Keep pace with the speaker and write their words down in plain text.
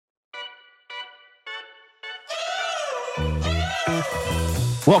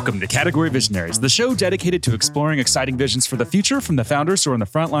Welcome to Category Visionaries, the show dedicated to exploring exciting visions for the future from the founders who are on the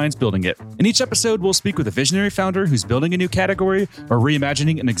front lines building it. In each episode, we'll speak with a visionary founder who's building a new category or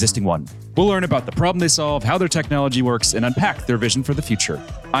reimagining an existing one. We'll learn about the problem they solve, how their technology works, and unpack their vision for the future.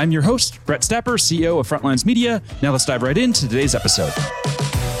 I'm your host, Brett Stapper, CEO of Frontlines Media. Now let's dive right into today's episode.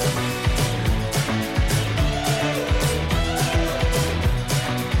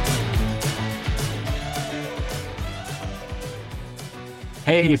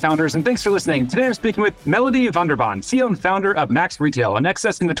 Hey, founders, and thanks for listening. Today I'm speaking with Melodie van der Baan, CEO and founder of Max Retail, an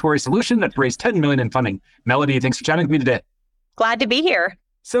excess inventory solution that raised $10 million in funding. Melodie, thanks for chatting with me today. Glad to be here.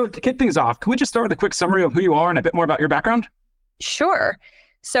 So to kick things off, can we just start with a quick summary of who you are and a bit more about your background? Sure.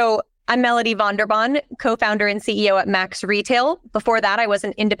 So I'm Melodie van der Baan, co-founder and CEO at Max Retail. Before that, I was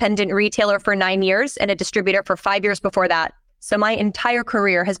an independent retailer for 9 years and a distributor for 5 years before that. So my entire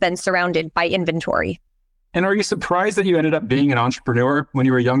career has been surrounded by inventory. And are you surprised that you ended up being an entrepreneur when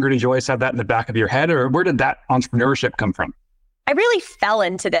you were younger? Did you always have that in the back of your head, or where did that entrepreneurship come from? I really fell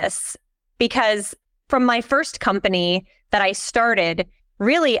into this because from my first company that I started,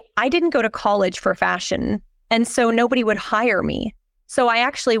 really, I didn't go to college for fashion. And so nobody would hire me. So I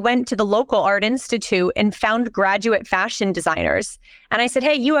actually went to the local art institute and found graduate fashion designers. And I said,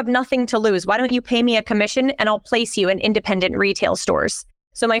 hey, you have nothing to lose. Why don't you pay me a commission and I'll place you in independent retail stores?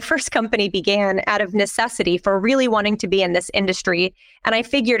 So my first company began out of necessity for really wanting to be in this industry. And I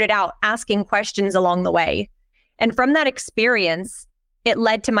figured it out asking questions along the way. And from that experience, it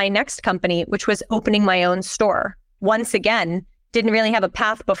led to my next company, which was opening my own store. Once again, didn't really have a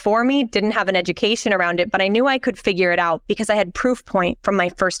path before me, didn't have an education around it, but I knew I could figure it out because I had proof point from my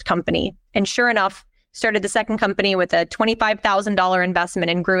first company. And sure enough, started the second company with a $25,000 investment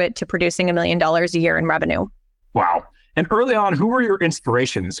and grew it to producing $1 million a year in revenue. Wow. And early on, who were your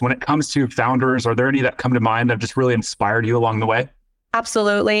inspirations when it comes to founders? Are there any that come to mind that just really inspired you along the way?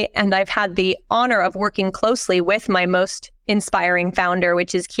 Absolutely. And I've had the honor of working closely with my most inspiring founder,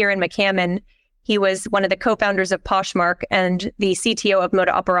 which is Kieran McCammon. He was one of the co-founders of Poshmark and the CTO of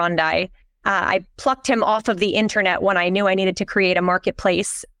Moda Operandi. I plucked him off of the internet when I knew I needed to create a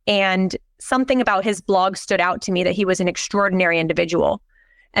marketplace. And something about his blog stood out to me that he was an extraordinary individual.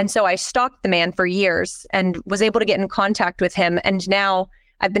 And so I stalked the man for years and was able to get in contact with him. And now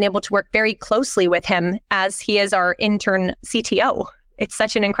I've been able to work very closely with him as he is our intern CTO. It's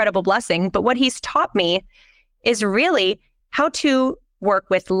such an incredible blessing. But what he's taught me is really how to work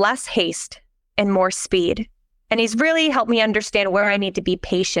with less haste and more speed. And he's really helped me understand where I need to be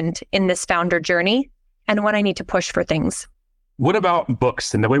patient in this founder journey and when I need to push for things. What about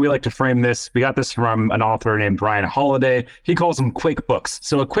books? And the way we like to frame this, we got this from an author named Brian Holiday. He calls them Quake books.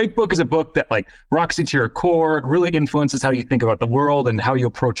 So a Quake book is a book that rocks you to your core, really influences how you think about the world and how you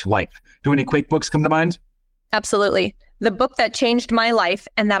approach life. Do any Quake books come to mind? Absolutely. The book that changed my life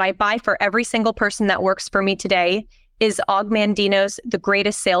and that I buy for every single person that works for me today is Og Mandino's The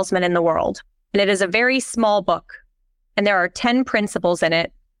Greatest Salesman in the World. And it is a very small book. And there are 10 principles in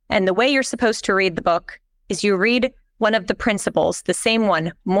it. And the way you're supposed to read the book is you read one of the principles, the same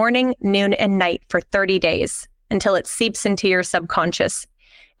one, morning, noon, and night for 30 days until it seeps into your subconscious.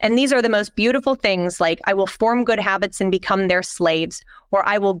 And these are the most beautiful things like, I will form good habits and become their slaves, or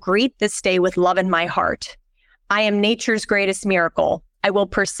I will greet this day with love in my heart. I am nature's greatest miracle. I will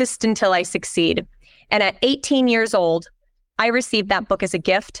persist until I succeed. And at 18 years old, I received that book as a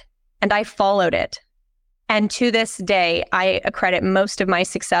gift and I followed it. And to this day, I accredit most of my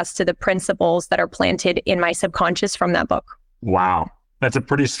success to the principles that are planted in my subconscious from that book. Wow. That's a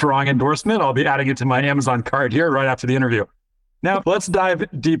pretty strong endorsement. I'll be adding it to my Amazon cart here right after the interview. Now, let's dive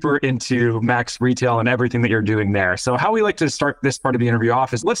deeper into Max Retail and everything that you're doing there. So how we like to start this part of the interview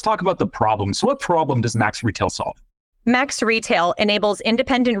off is let's talk about the problem. So what problem does Max Retail solve? Max Retail enables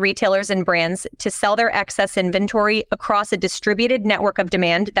independent retailers and brands to sell their excess inventory across a distributed network of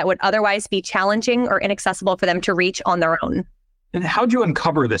demand that would otherwise be challenging or inaccessible for them to reach on their own. And how'd you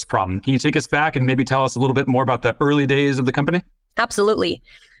uncover this problem? Can you take us back and maybe tell us a little bit more about the early days of the company? Absolutely.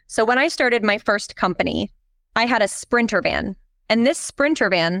 So when I started my first company, I had a Sprinter van. And this Sprinter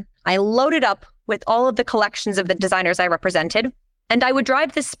van, I loaded up with all of the collections of the designers I represented. And I would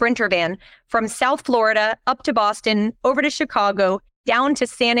drive this Sprinter van from South Florida up to Boston, over to Chicago, down to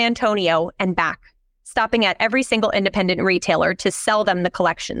San Antonio and back, stopping at every single independent retailer to sell them the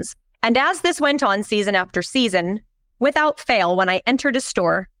collections. And as this went on season after season, without fail, when I entered a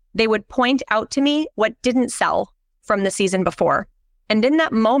store, they would point out to me what didn't sell from the season before. And in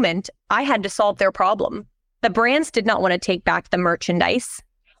that moment, I had to solve their problem. The brands did not want to take back the merchandise.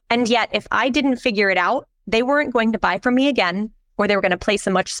 And yet, if I didn't figure it out, they weren't going to buy from me again, or they were going to place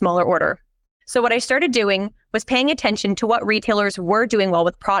a much smaller order. So what I started doing was paying attention to what retailers were doing well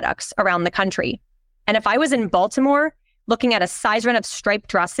with products around the country. And if I was in Baltimore looking at a size run of striped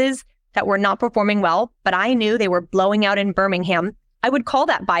dresses that were not performing well, but I knew they were blowing out in Birmingham, I would call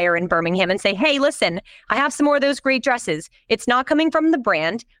that buyer in Birmingham and say, hey, listen, I have some more of those great dresses. It's not coming from the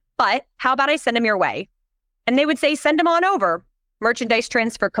brand, but how about I send them your way? And they would say, send them on over. Merchandise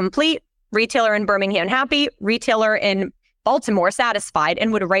transfer complete, retailer in Birmingham happy, retailer in Baltimore satisfied,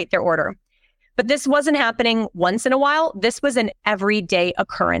 and would write their order. But this wasn't happening once in a while. This was an everyday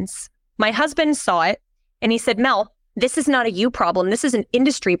occurrence. My husband saw it and he said, Mel, this is not a you problem. This is an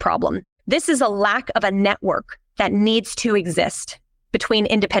industry problem. This is a lack of a network that needs to exist between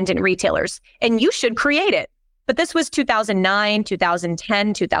independent retailers, and you should create it. But this was 2009,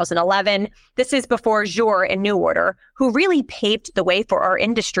 2010, 2011. This is before Jour and New Order, who really paved the way for our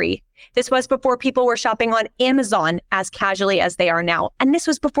industry. This was before people were shopping on Amazon as casually as they are now. And this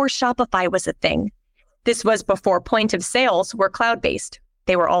was before Shopify was a thing. This was before point of sales were cloud-based.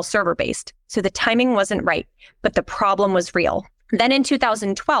 They were all server-based. So the timing wasn't right, but the problem was real. Then in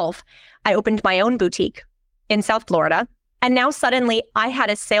 2012, I opened my own boutique in South Florida. And now suddenly I had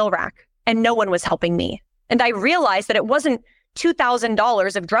a sale rack and no one was helping me. And I realized that it wasn't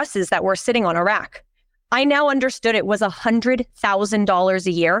 $2,000 of dresses that were sitting on a rack. I now understood it was $100,000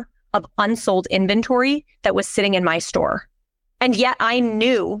 a year of unsold inventory that was sitting in my store. And yet I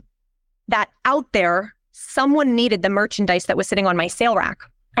knew that out there, someone needed the merchandise that was sitting on my sale rack.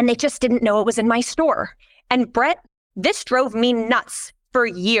 And they just didn't know it was in my store. And Brett, this drove me nuts for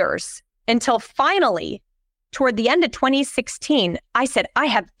years until finally, toward the end of 2016, I said, I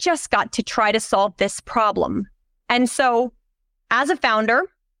have just got to try to solve this problem. And so as a founder,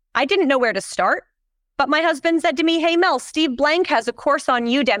 I didn't know where to start, but my husband said to me, hey, Mel, Steve Blank has a course on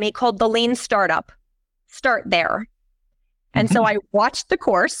Udemy called The Lean Startup. Start there. And so I watched the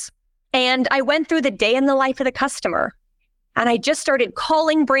course and I went through the day in the life of the customer. And I just started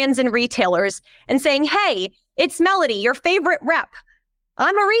calling brands and retailers and saying, hey, it's Melodie, your favorite rep.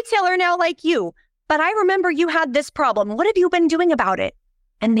 I'm a retailer now like you. But I remember you had this problem. What have you been doing about it?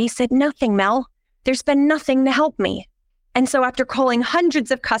 And they said, nothing, Mel. There's been nothing to help me. And so after calling hundreds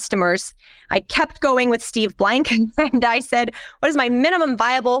of customers, I kept going with Steve Blank. And I said, what is my minimum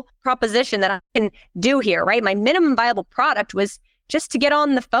viable proposition that I can do here, right? My minimum viable product was just to get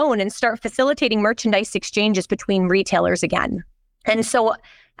on the phone and start facilitating merchandise exchanges between retailers again. And so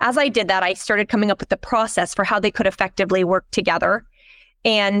as I did that, I started coming up with the process for how they could effectively work together.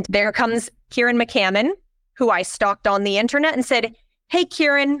 And there comes Kieran McCammon, who I stalked on the internet and said, hey,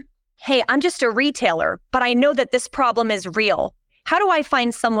 Kieran, hey, I'm just a retailer, but I know that this problem is real. How do I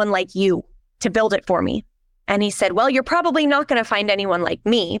find someone like you to build it for me? And he said, well, you're probably not going to find anyone like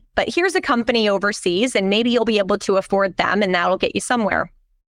me, but here's a company overseas and maybe you'll be able to afford them and that'll get you somewhere.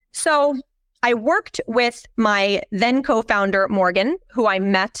 So I worked with my then co-founder, Morgan, who I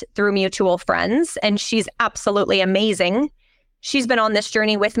met through mutual friends, and she's absolutely amazing. She's been on this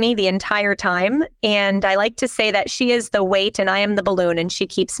journey with me the entire time. And I like to say that she is the weight and I am the balloon, and she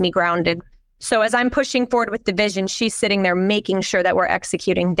keeps me grounded. So as I'm pushing forward with the vision, she's sitting there making sure that we're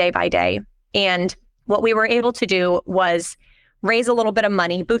executing day by day. And what we were able to do was raise a little bit of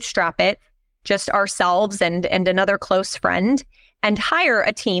money, bootstrap it, just ourselves and another close friend, and hire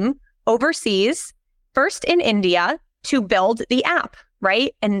a team overseas, first in India, to build the app.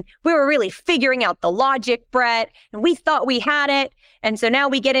 Right? And we were really figuring out the logic, Brett, and we thought we had it. And so now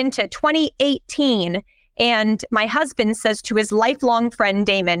we get into 2018 and my husband says to his lifelong friend,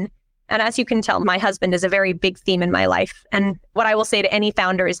 Damon, and as you can tell, my husband is a very big theme in my life. And what I will say to any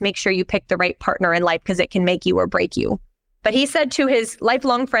founder is make sure you pick the right partner in life because it can make you or break you. But he said to his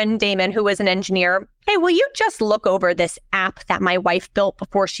lifelong friend, Damon, who was an engineer, hey, will you just look over this app that my wife built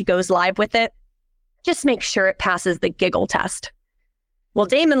before she goes live with it? Just make sure it passes the giggle test. Well,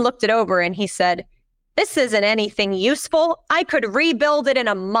 Damon looked it over and he said, this isn't anything useful. I could rebuild it in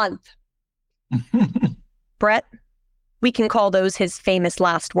a month. Brett, we can call those his famous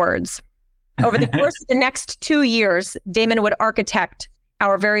last words. Over the course of the next 2 years, Damon would architect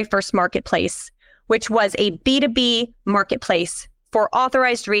our very first marketplace, which was a B2B marketplace for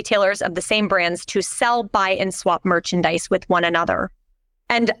authorized retailers of the same brands to sell, buy, and swap merchandise with one another.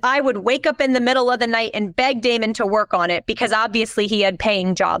 And I would wake up in the middle of the night and beg Damon to work on it because obviously he had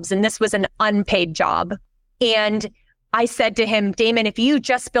paying jobs and this was an unpaid job. And I said to him, Damon, if you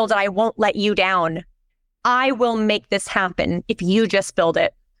just build it, I won't let you down. I will make this happen if you just build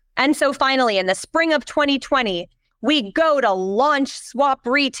it. And so finally, in the spring of 2020, we go to launch Swap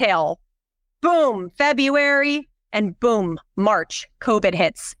Retail. Boom, February, and boom, March, COVID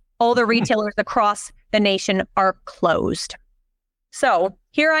hits. All the retailers across the nation are closed. So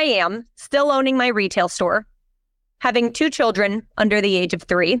here I am, still owning my retail store, having 2 children under the age of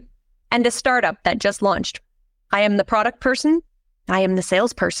 3, and a startup that just launched. I am the product person, I am the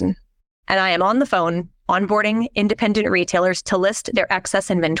salesperson, and I am on the phone onboarding independent retailers to list their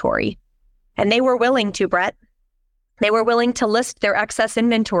excess inventory. And they were willing to, Brett. They were willing to list their excess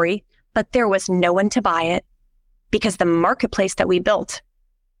inventory, but there was no one to buy it because the marketplace that we built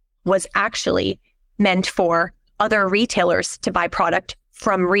was actually meant for other retailers to buy product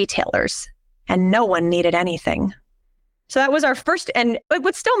from retailers, and no one needed anything. So that was our first, and it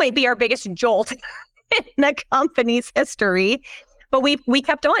would still might be our biggest jolt in the company's history, but we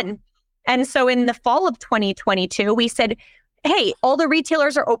kept on. And so in the fall of 2022, we said, hey, all the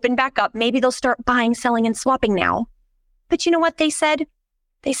retailers are open back up. Maybe they'll start buying, selling, and swapping now. But you know what they said?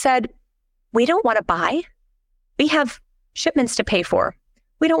 They said, we don't want to buy. We have shipments to pay for.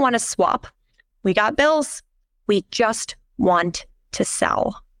 We don't want to swap. We got bills. We just want to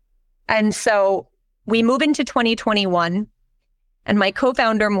sell. And so we move into 2021, and my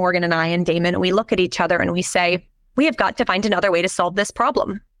co-founder Morgan and I and Damon, we look at each other and we say, we have got to find another way to solve this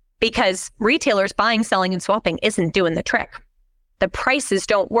problem because retailers buying, selling, and swapping isn't doing the trick. The prices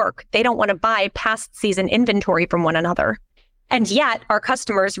don't work. They don't want to buy past season inventory from one another. And yet our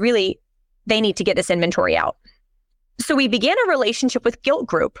customers really, they need to get this inventory out. So we began a relationship with Gilt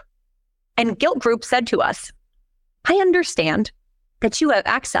Group, and Gilt Group said to us, I understand that you have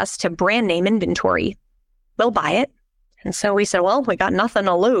access to brand name inventory. We'll buy it. And so we said, well, we got nothing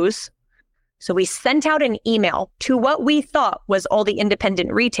to lose. So we sent out an email to what we thought was all the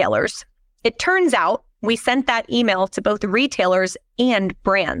independent retailers. It turns out we sent that email to both retailers and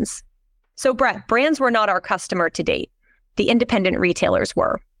brands. So Brett, brands were not our customer to date. The independent retailers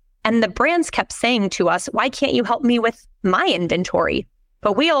were. And the brands kept saying to us, why can't you help me with my inventory?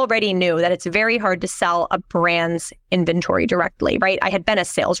 But we already knew that it's very hard to sell a brand's inventory directly, right? I had been a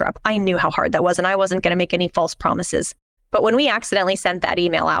sales rep. I knew how hard that was, and I wasn't going to make any false promises. But when we accidentally sent that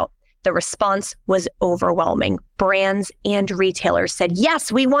email out, the response was overwhelming. Brands and retailers said,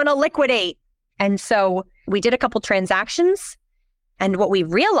 yes, we want to liquidate. And so we did a couple transactions. And what we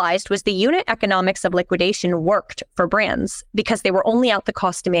realized was the unit economics of liquidation worked for brands because they were only out the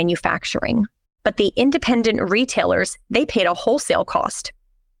cost of manufacturing. But the independent retailers, they paid a wholesale cost.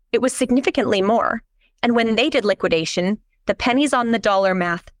 It was significantly more. And when they did liquidation, the pennies on the dollar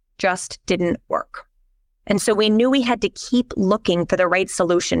math just didn't work. And so we knew we had to keep looking for the right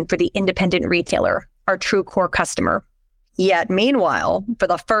solution for the independent retailer, our true core customer. Yet meanwhile, for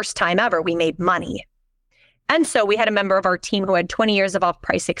the first time ever, we made money. And so we had a member of our team who had 20 years of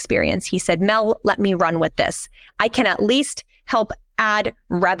off-price experience. He said, Mel, let me run with this. I can at least help add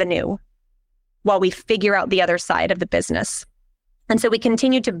revenue while we figure out the other side of the business. And so we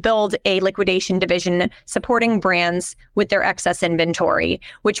continued to build a liquidation division supporting brands with their excess inventory,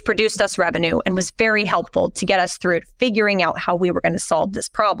 which produced us revenue and was very helpful to get us through figuring out how we were going to solve this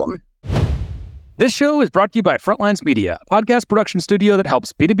problem. This show is brought to you by Frontlines Media, a podcast production studio that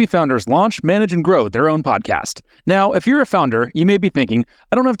helps B2B founders launch, manage, and grow their own podcast. Now, if you're a founder, you may be thinking,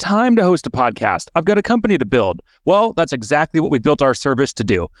 I don't have time to host a podcast. I've got a company to build. Well, that's exactly what we built our service to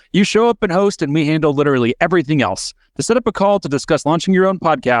do. You show up and host, and we handle literally everything else. To set up a call to discuss launching your own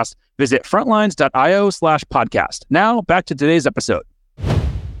podcast, visit frontlines.io/podcast. Now, back to today's episode.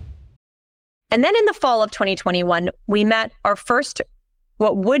 And then in the fall of 2021, we met our first,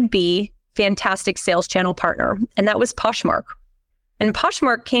 what would be fantastic sales channel partner, and that was Poshmark. And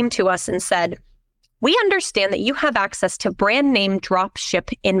Poshmark came to us and said, we understand that you have access to brand name drop ship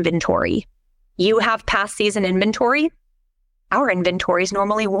inventory. You have past season inventory. Our inventory is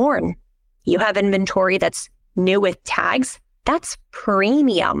normally worn. You have inventory that's new with tags. That's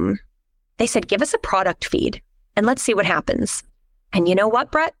premium. They said, give us a product feed and let's see what happens. And you know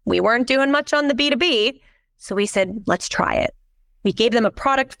what, Brett? We weren't doing much on the B2B. So we said, let's try it. We gave them a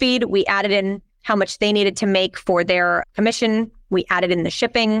product feed. We added in how much they needed to make for their commission. We added in the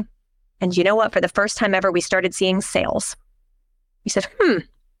shipping. And you know what? For the first time ever, we started seeing sales. We said,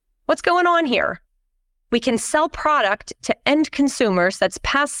 what's going on here? We can sell product to end consumers that's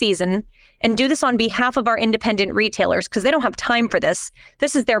past season and do this on behalf of our independent retailers because they don't have time for this.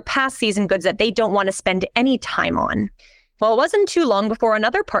 This is their past season goods that they don't want to spend any time on. Well, it wasn't too long before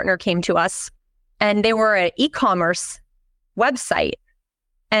another partner came to us, and they were an e-commerce website,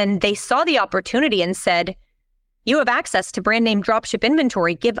 and they saw the opportunity and said, you have access to brand name dropship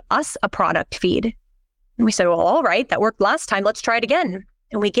inventory. Give us a product feed. And we said, well, all right, that worked last time. Let's try it again.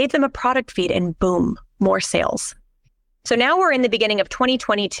 And we gave them a product feed and boom, more sales. So now we're in the beginning of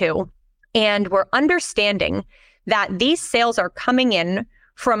 2022 and we're understanding that these sales are coming in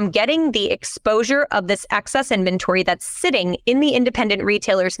from getting the exposure of this excess inventory that's sitting in the independent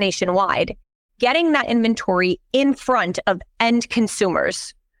retailers nationwide, getting that inventory in front of end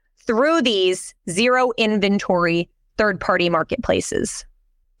consumers through these zero inventory third-party marketplaces.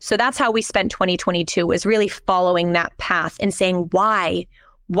 So that's how we spent 2022, was really following that path and saying, why?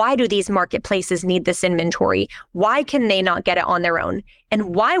 Why do these marketplaces need this inventory? Why can they not get it on their own?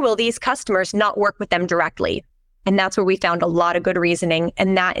 And why will these customers not work with them directly? And that's where we found a lot of good reasoning.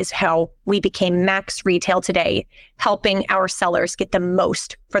 And that is how we became Max Retail today, helping our sellers get the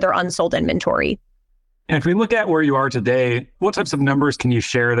most for their unsold inventory. And if we look at where you are today, what types of numbers can you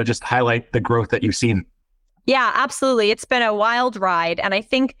share that just highlight the growth that you've seen? Yeah, absolutely. It's been a wild ride. And I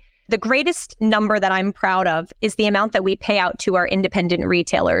think the greatest number that I'm proud of is the amount that we pay out to our independent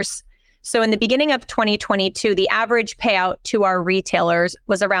retailers. So in the beginning of 2022, the average payout to our retailers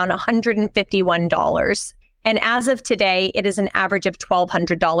was around $151. And as of today, it is an average of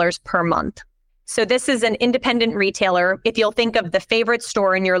 $1,200 per month. So this is an independent retailer. If you'll think of the favorite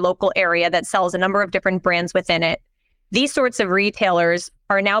store in your local area that sells a number of different brands within it, these sorts of retailers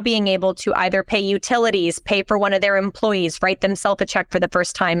are now being able to either pay utilities, pay for one of their employees, write themselves a check for the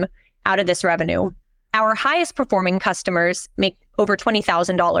first time out of this revenue. Our highest performing customers make over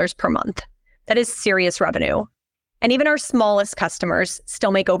 $20,000 per month. That is serious revenue. And even our smallest customers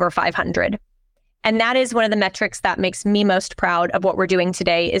still make over $500. And that is one of the metrics that makes me most proud of what we're doing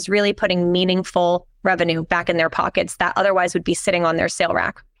today, is really putting meaningful revenue back in their pockets that otherwise would be sitting on their sale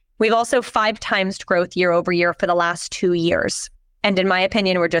rack. We've also 5 times growth year over year for the last 2 years. And in my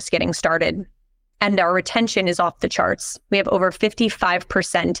opinion, we're just getting started. And our retention is off the charts. We have over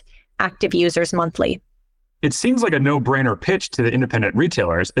 55% active users monthly. It seems like a no-brainer pitch to the independent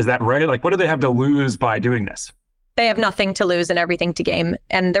retailers. Is that right? Like, what do they have to lose by doing this? They have nothing to lose and everything to gain.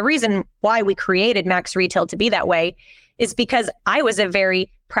 And the reason why we created Max Retail to be that way is because I was a very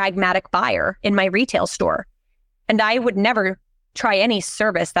pragmatic buyer in my retail store. And I would never try any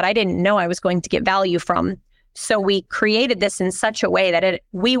service that I didn't know I was going to get value from. So we created this in such a way that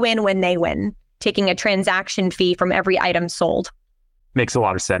we win when they win, taking a transaction fee from every item sold. Makes a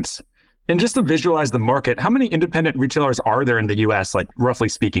lot of sense. And just to visualize the market, how many independent retailers are there in the US, like roughly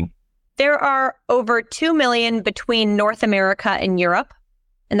speaking? There are over 2 million between North America and Europe,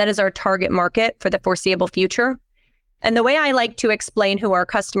 and that is our target market for the foreseeable future. And the way I like to explain who our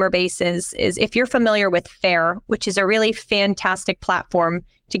customer base is if you're familiar with Faire, which is a really fantastic platform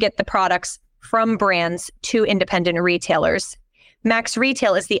to get the products from brands to independent retailers. Max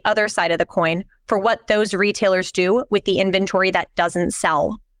Retail is the other side of the coin for what those retailers do with the inventory that doesn't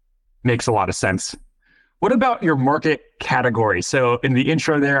sell. Makes a lot of sense. What about your market category? So in the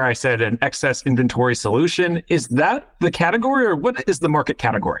intro there, I said an excess inventory solution. Is that the category, or what is the market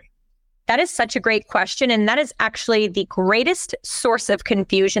category? That is such a great question. And that is actually the greatest source of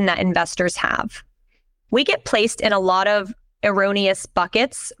confusion that investors have. We get placed in a lot of erroneous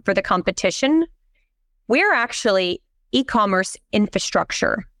buckets for the competition. We're actually e-commerce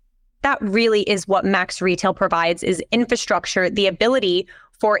infrastructure. That really is what Max Retail provides, is infrastructure, the ability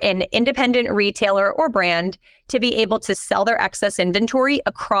for an independent retailer or brand to be able to sell their excess inventory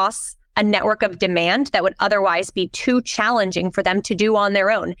across a network of demand that would otherwise be too challenging for them to do on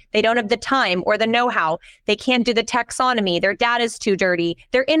their own. They don't have the time or the know-how. They can't do the taxonomy. Their data is too dirty.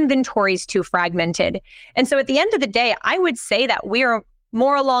 Their inventory is too fragmented. And so at the end of the day, I would say that we are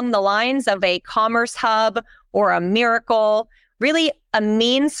more along the lines of a commerce hub or a Miracle, really a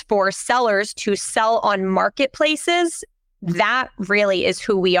means for sellers to sell on marketplaces. That really is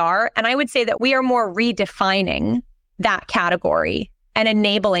who we are. And I would say that we are more redefining that category and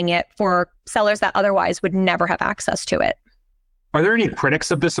enabling it for sellers that otherwise would never have access to it. Are there any critics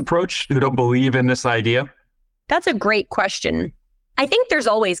of this approach who don't believe in this idea? That's a great question. I think there's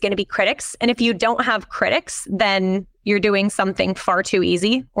always going to be critics. And if you don't have critics, then you're doing something far too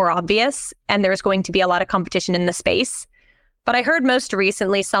easy or obvious, and there's going to be a lot of competition in the space. But I heard most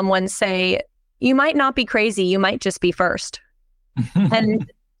recently someone say, you might not be crazy, you might just be first. And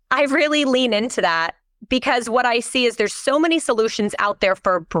I really lean into that, because what I see is there's so many solutions out there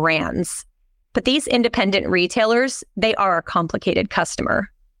for brands, but these independent retailers, they are a complicated customer,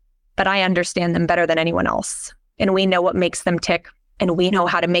 but I understand them better than anyone else. And we know what makes them tick, and we know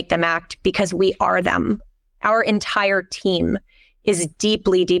how to make them act because we are them. Our entire team is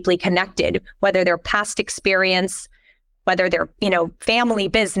deeply, deeply connected, whether they're past experience, whether they're, family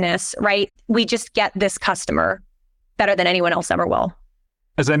business, right? We just get this customer better than anyone else ever will.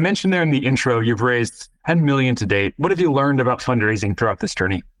 As I mentioned there in the intro, you've raised $10 million to date. What have you learned about fundraising throughout this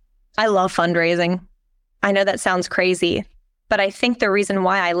journey? I love fundraising. I know that sounds crazy, but I think the reason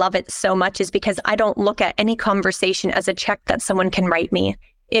why I love it so much is because I don't look at any conversation as a check that someone can write me.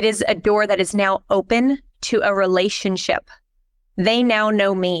 It is a door that is now open to a relationship. They now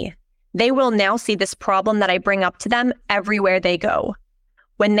know me. They will now see this problem that I bring up to them everywhere they go.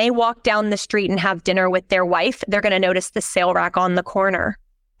 When they walk down the street and have dinner with their wife, they're going to notice the sale rack on the corner.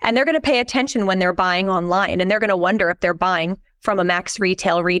 And they're going to pay attention when they're buying online. And they're going to wonder if they're buying from a Max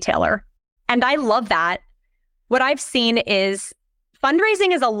Retail retailer. And I love that. What I've seen is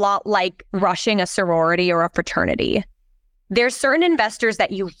fundraising is a lot like rushing a sorority or a fraternity. There's certain investors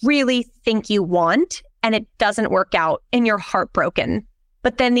that you really think you want, and it doesn't work out, and you're heartbroken.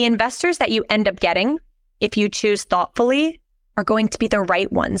 But then the investors that you end up getting, if you choose thoughtfully, are going to be the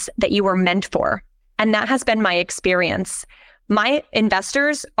right ones that you were meant for. And that has been my experience. My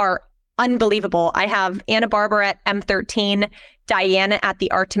investors are unbelievable. I have Anna Barber at M13, Diana at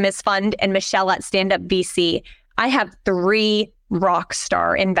the Artemis Fund, and Michelle at Stand Up VC. I have 3 rock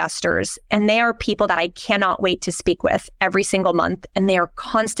star investors, and they are people that I cannot wait to speak with every single month. And they are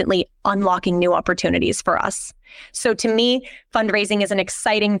constantly unlocking new opportunities for us. So to me, fundraising is an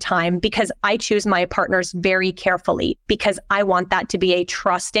exciting time because I choose my partners very carefully because I want that to be a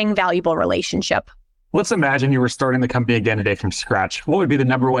trusting, valuable relationship. Let's imagine you were starting the company again today from scratch. What would be the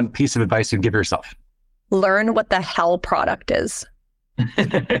number one piece of advice you'd give yourself? Learn what the hell product is.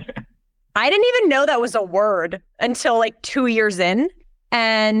 I didn't even know that was a word until like 2 years in.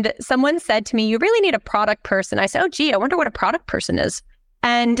 And someone said to me, you really need a product person. I said, oh, gee, I wonder what a product person is.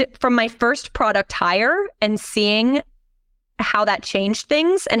 And from my first product hire and seeing how that changed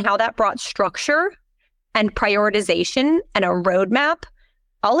things and how that brought structure and prioritization and a roadmap,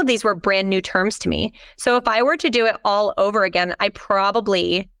 all of these were brand new terms to me. So if I were to do it all over again, I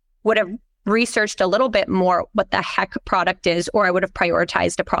probably would have researched a little bit more what the heck product is, or I would have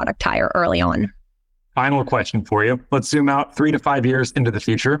prioritized a product hire early on. Final question for you. Let's zoom out 3 to 5 years into the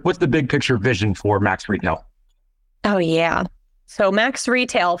future. What's the big picture vision for Max Retail? Oh, yeah. So Max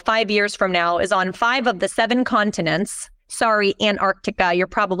Retail 5 years from now is on 5 of the 7 continents. Sorry, Antarctica, you're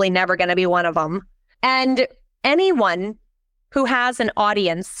probably never going to be one of them. And anyone who has an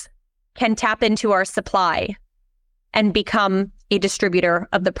audience can tap into our supply and become a distributor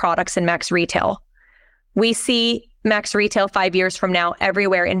of the products in Max Retail. We see Max Retail 5 years from now,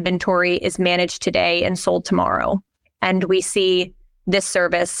 everywhere inventory is managed today and sold tomorrow. And we see this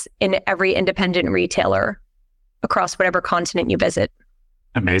service in every independent retailer across whatever continent you visit.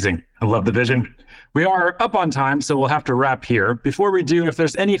 Amazing. I love the vision. We are up on time, so we'll have to wrap here. Before we do, if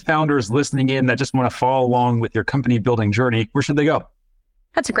there's any founders listening in that just want to follow along with your company building journey, where should they go?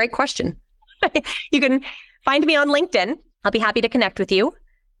 That's a great question. You can find me on LinkedIn. I'll be happy to connect with you.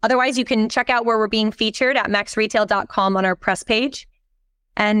 Otherwise, you can check out where we're being featured at maxretail.com on our press page.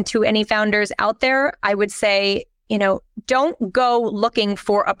 And to any founders out there, I would say, don't go looking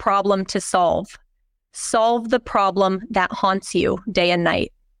for a problem to solve. Solve the problem that haunts you day and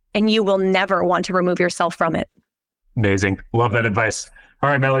night, and you will never want to remove yourself from it. Amazing. Love that advice. All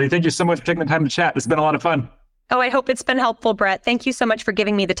right, Melodie, thank you so much for taking the time to chat. It's been a lot of fun. Oh, I hope it's been helpful, Brett. Thank you so much for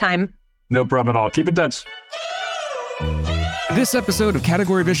giving me the time. No problem at all. Keep in touch. This episode of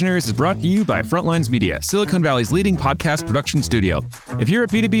Category Visionaries is brought to you by Frontlines Media, Silicon Valley's leading podcast production studio. If you're a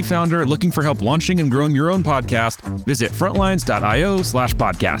B2B founder looking for help launching and growing your own podcast, visit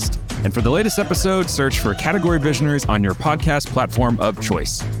frontlines.io/podcast. And for the latest episode, search for Category Visionaries on your podcast platform of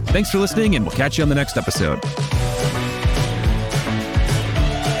choice. Thanks for listening, and we'll catch you on the next episode.